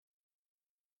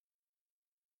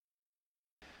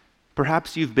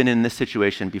Perhaps you've been in this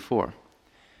situation before.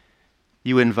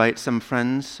 You invite some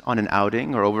friends on an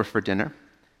outing or over for dinner,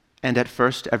 and at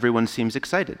first everyone seems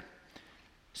excited.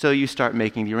 So you start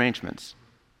making the arrangements.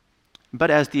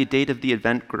 But as the date of the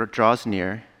event draws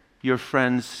near, your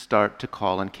friends start to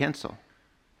call and cancel.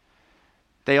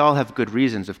 They all have good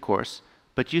reasons, of course,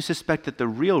 but you suspect that the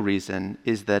real reason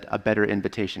is that a better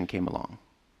invitation came along.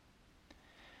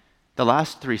 The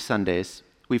last 3 Sundays,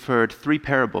 we've heard 3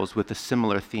 parables with a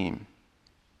similar theme.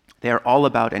 They are all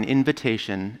about an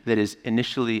invitation that is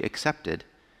initially accepted,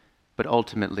 but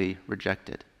ultimately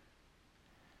rejected.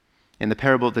 In the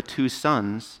parable of the 2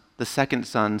 sons, the second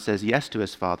son says yes to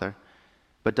his father,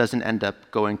 but doesn't end up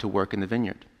going to work in the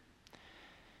vineyard.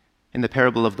 In the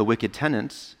parable of the wicked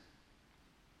tenants,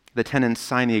 the tenants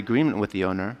sign the agreement with the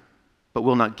owner, but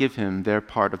will not give him their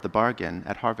part of the bargain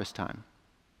at harvest time.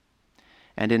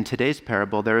 And in today's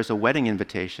parable, there is a wedding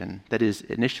invitation that is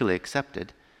initially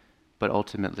accepted, but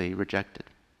ultimately rejected.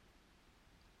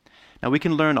 Now, we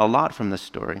can learn a lot from this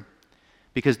story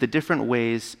because the different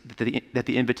ways that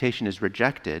the invitation is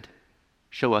rejected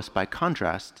show us, by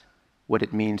contrast, what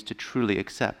it means to truly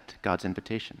accept God's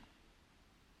invitation.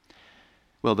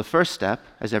 Well, the first step,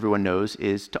 as everyone knows,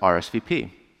 is to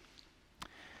RSVP.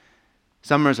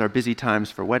 Summers are busy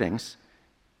times for weddings.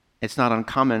 It's not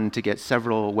uncommon to get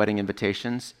several wedding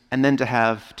invitations and then to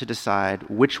have to decide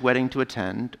which wedding to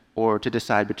attend, or to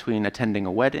decide between attending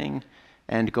a wedding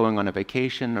and going on a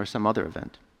vacation or some other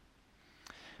event.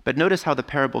 But notice how the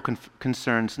parable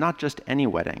concerns not just any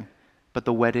wedding, but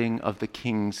the wedding of the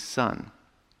king's son.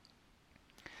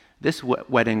 This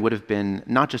wedding would have been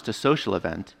not just a social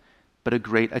event, but a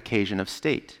great occasion of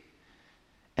state.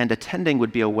 And attending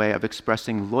would be a way of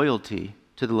expressing loyalty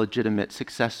to the legitimate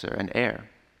successor and heir.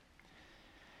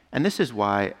 And this is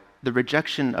why the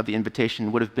rejection of the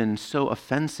invitation would have been so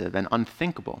offensive and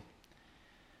unthinkable.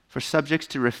 For subjects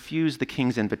to refuse the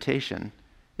king's invitation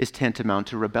is tantamount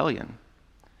to rebellion,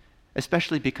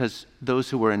 especially because those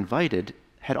who were invited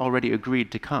had already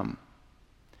agreed to come.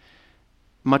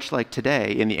 Much like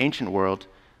today, in the ancient world,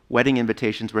 wedding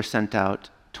invitations were sent out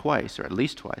twice, or at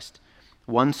least twice.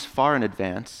 Once far in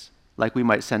advance, like we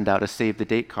might send out a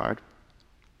save-the-date card,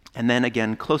 and then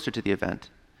again closer to the event.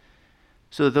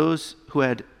 So those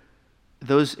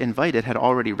invited had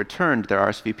already returned their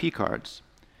RSVP cards.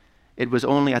 It was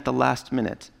only at the last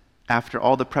minute, after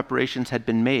all the preparations had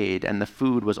been made and the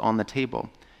food was on the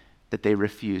table, that they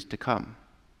refused to come.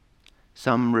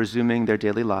 Some resuming their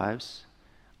daily lives,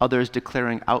 others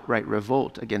declaring outright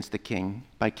revolt against the king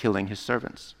by killing his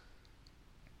servants.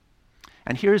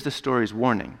 And here is the story's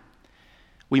warning.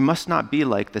 We must not be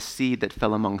like the seed that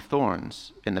fell among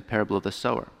thorns in the parable of the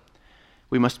sower.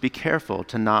 We must be careful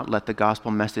to not let the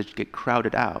gospel message get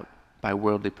crowded out by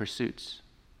worldly pursuits.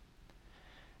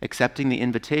 Accepting the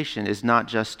invitation is not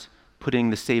just putting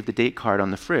the save-the-date card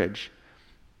on the fridge.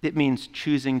 It means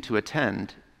choosing to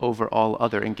attend over all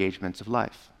other engagements of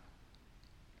life.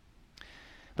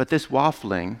 But this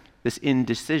waffling, this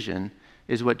indecision,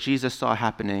 is what Jesus saw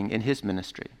happening in his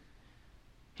ministry.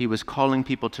 He was calling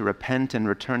people to repent and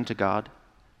return to God,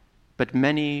 but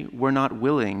many were not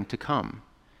willing to come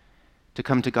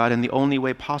to God in the only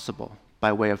way possible,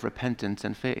 by way of repentance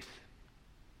and faith.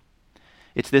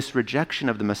 It's this rejection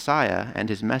of the Messiah and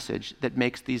his message that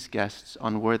makes these guests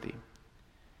unworthy.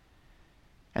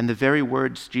 And the very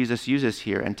words Jesus uses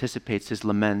here anticipates his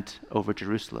lament over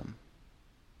Jerusalem.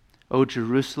 O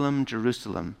Jerusalem,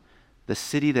 Jerusalem, the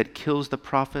city that kills the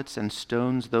prophets and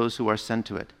stones those who are sent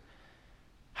to it.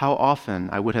 How often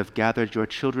I would have gathered your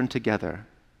children together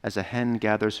as a hen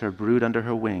gathers her brood under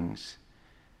her wings,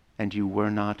 and you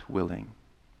were not willing.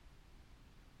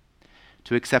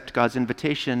 To accept God's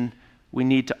invitation, we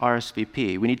need to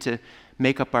RSVP. We need to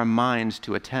make up our minds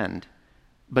to attend,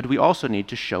 but we also need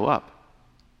to show up.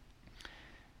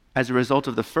 As a result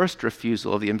of the first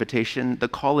refusal of the invitation, the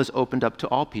call is opened up to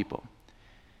all people.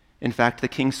 In fact, the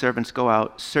king's servants go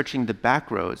out searching the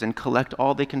back roads and collect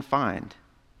all they can find,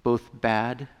 both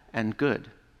bad and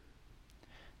good.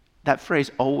 That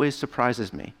phrase always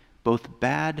surprises me, both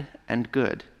bad and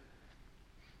good.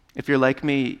 If you're like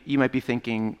me, you might be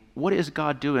thinking, what is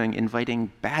God doing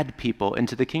inviting bad people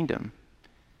into the kingdom?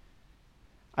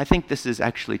 I think this is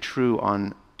actually true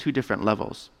on 2 different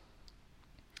levels.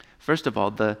 First of all,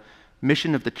 the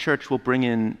mission of the church will bring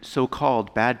in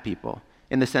so-called bad people,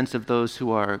 in the sense of those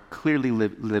who are clearly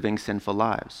living sinful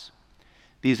lives.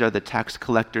 These are the tax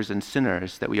collectors and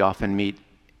sinners that we often meet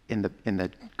in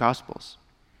the Gospels.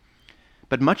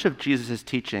 But much of Jesus'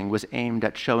 teaching was aimed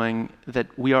at showing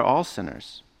that we are all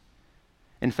sinners.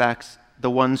 In fact, the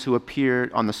ones who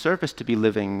appear on the surface to be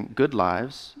living good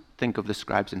lives, think of the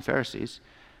scribes and Pharisees,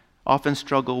 often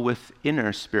struggle with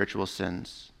inner spiritual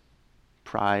sins,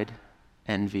 pride,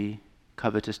 envy,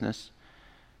 covetousness,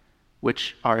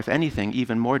 which are, if anything,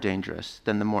 even more dangerous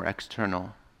than the more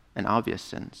external and obvious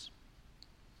sins.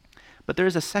 But there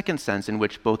is a second sense in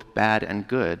which both bad and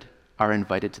good are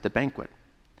invited to the banquet.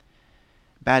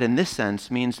 Bad in this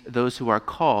sense means those who are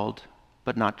called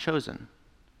but not chosen,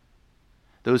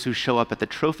 those who show up at the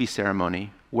trophy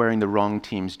ceremony wearing the wrong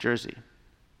team's jersey.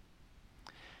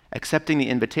 Accepting the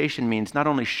invitation means not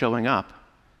only showing up,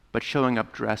 but showing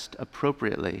up dressed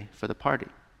appropriately for the party.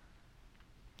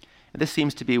 And this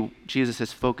seems to be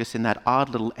Jesus' focus in that odd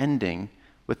little ending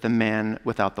with the man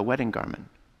without the wedding garment.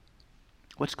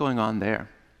 What's going on there?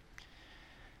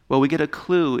 Well, we get a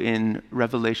clue in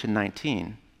Revelation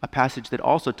 19, a passage that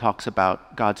also talks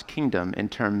about God's kingdom in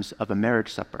terms of a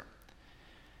marriage supper.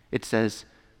 It says,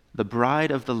 "The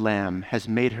bride of the Lamb has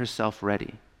made herself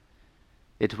ready.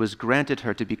 It was granted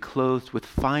her to be clothed with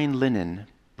fine linen,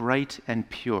 bright and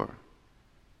pure,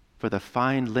 for the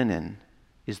fine linen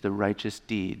is the righteous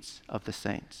deeds of the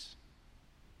saints."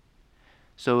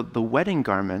 So the wedding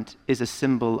garment is a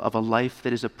symbol of a life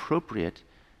that is appropriate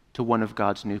to one of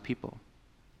God's new people.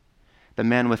 The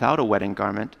man without a wedding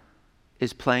garment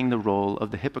is playing the role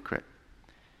of the hypocrite.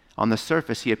 On the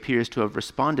surface, he appears to have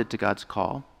responded to God's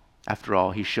call. After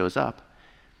all, he shows up.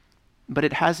 But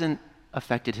it hasn't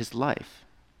affected his life.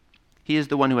 He is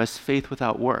the one who has faith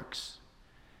without works.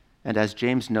 And as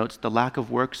James notes, the lack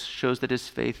of works shows that his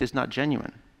faith is not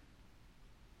genuine.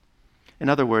 In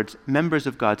other words, members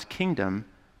of God's kingdom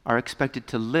are expected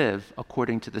to live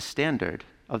according to the standard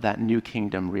of that new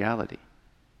kingdom reality.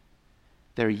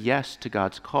 Their yes to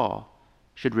God's call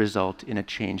should result in a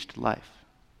changed life.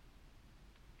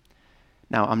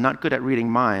 Now, I'm not good at reading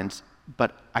minds,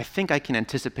 but I think I can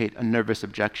anticipate a nervous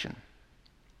objection.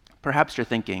 Perhaps you're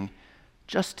thinking,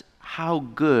 just how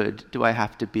good do I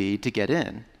have to be to get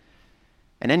in?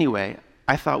 And anyway,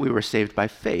 I thought we were saved by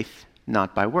faith,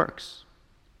 not by works.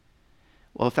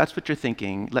 Well, if that's what you're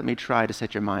thinking, let me try to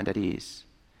set your mind at ease.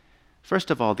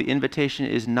 First of all, the invitation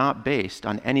is not based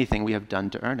on anything we have done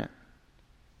to earn it.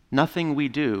 Nothing we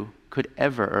do could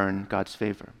ever earn God's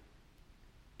favor.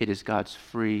 It is God's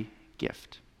free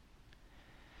gift.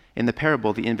 In the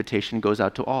parable, the invitation goes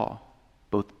out to all,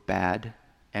 both bad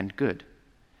and good.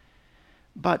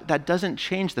 But that doesn't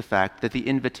change the fact that the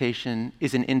invitation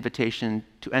is an invitation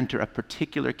to enter a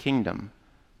particular kingdom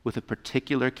with a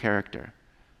particular character,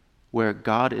 where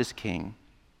God is king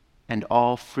and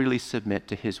all freely submit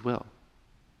to his will.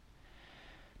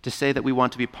 To say that we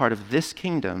want to be part of this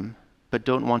kingdom but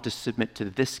don't want to submit to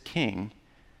this king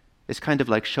is kind of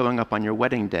like showing up on your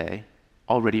wedding day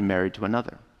already married to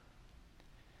another.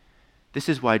 This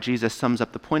is why Jesus sums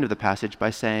up the point of the passage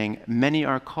by saying, "Many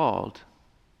are called,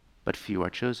 but few are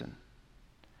chosen."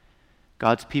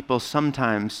 God's people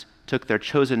sometimes took their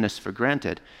chosenness for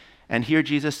granted, and here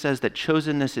Jesus says that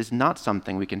chosenness is not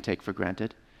something we can take for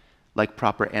granted, like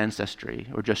proper ancestry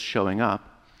or just showing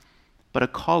up, but a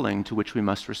calling to which we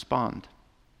must respond.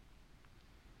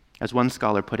 As one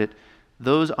scholar put it,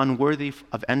 those unworthy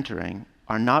of entering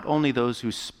are not only those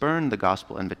who spurn the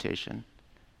gospel invitation,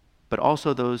 but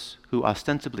also those who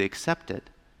ostensibly accept it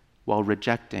while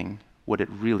rejecting what it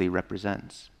really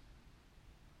represents.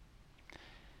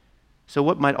 So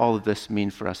what might all of this mean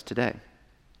for us today?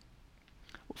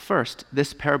 First,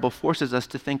 this parable forces us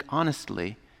to think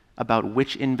honestly about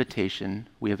which invitation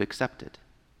we have accepted,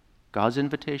 God's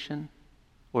invitation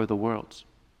or the world's.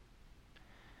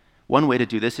 One way to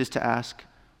do this is to ask,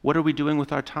 what are we doing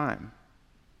with our time?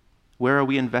 Where are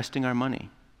we investing our money?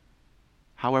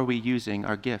 How are we using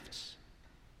our gifts?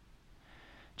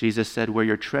 Jesus said, "Where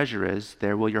your treasure is,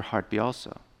 there will your heart be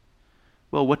also."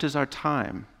 Well, what does our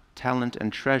time, talent,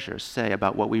 and treasure say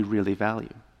about what we really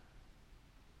value?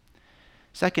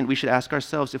 Second, we should ask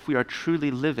ourselves if we are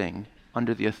truly living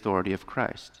under the authority of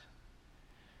Christ.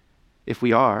 If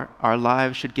we are, our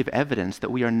lives should give evidence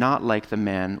that we are not like the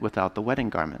man without the wedding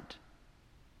garment,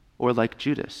 or like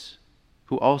Judas,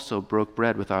 who also broke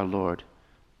bread with our Lord,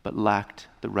 but lacked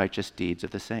the righteous deeds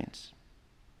of the saints.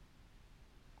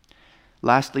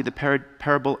 Lastly, the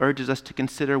parable urges us to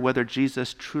consider whether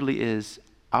Jesus truly is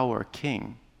our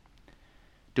King.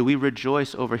 Do we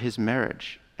rejoice over his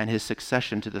marriage and his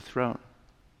succession to the throne?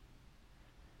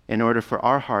 In order for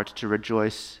our heart to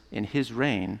rejoice in his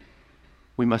reign,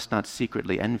 we must not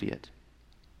secretly envy it.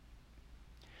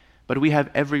 But we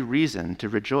have every reason to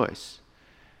rejoice,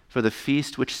 for the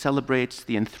feast which celebrates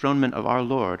the enthronement of our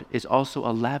Lord is also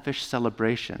a lavish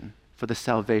celebration for the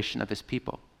salvation of his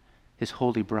people, his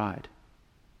holy bride.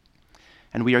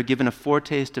 And we are given a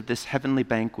foretaste of this heavenly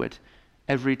banquet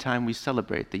every time we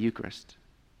celebrate the Eucharist.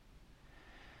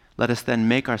 Let us then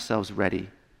make ourselves ready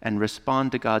and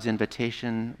respond to God's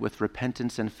invitation with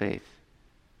repentance and faith,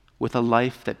 with a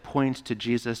life that points to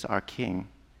Jesus our King,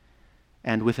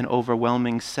 and with an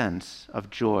overwhelming sense of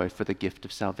joy for the gift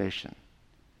of salvation.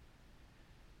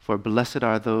 For blessed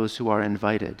are those who are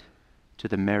invited to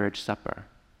the marriage supper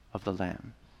of the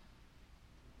Lamb.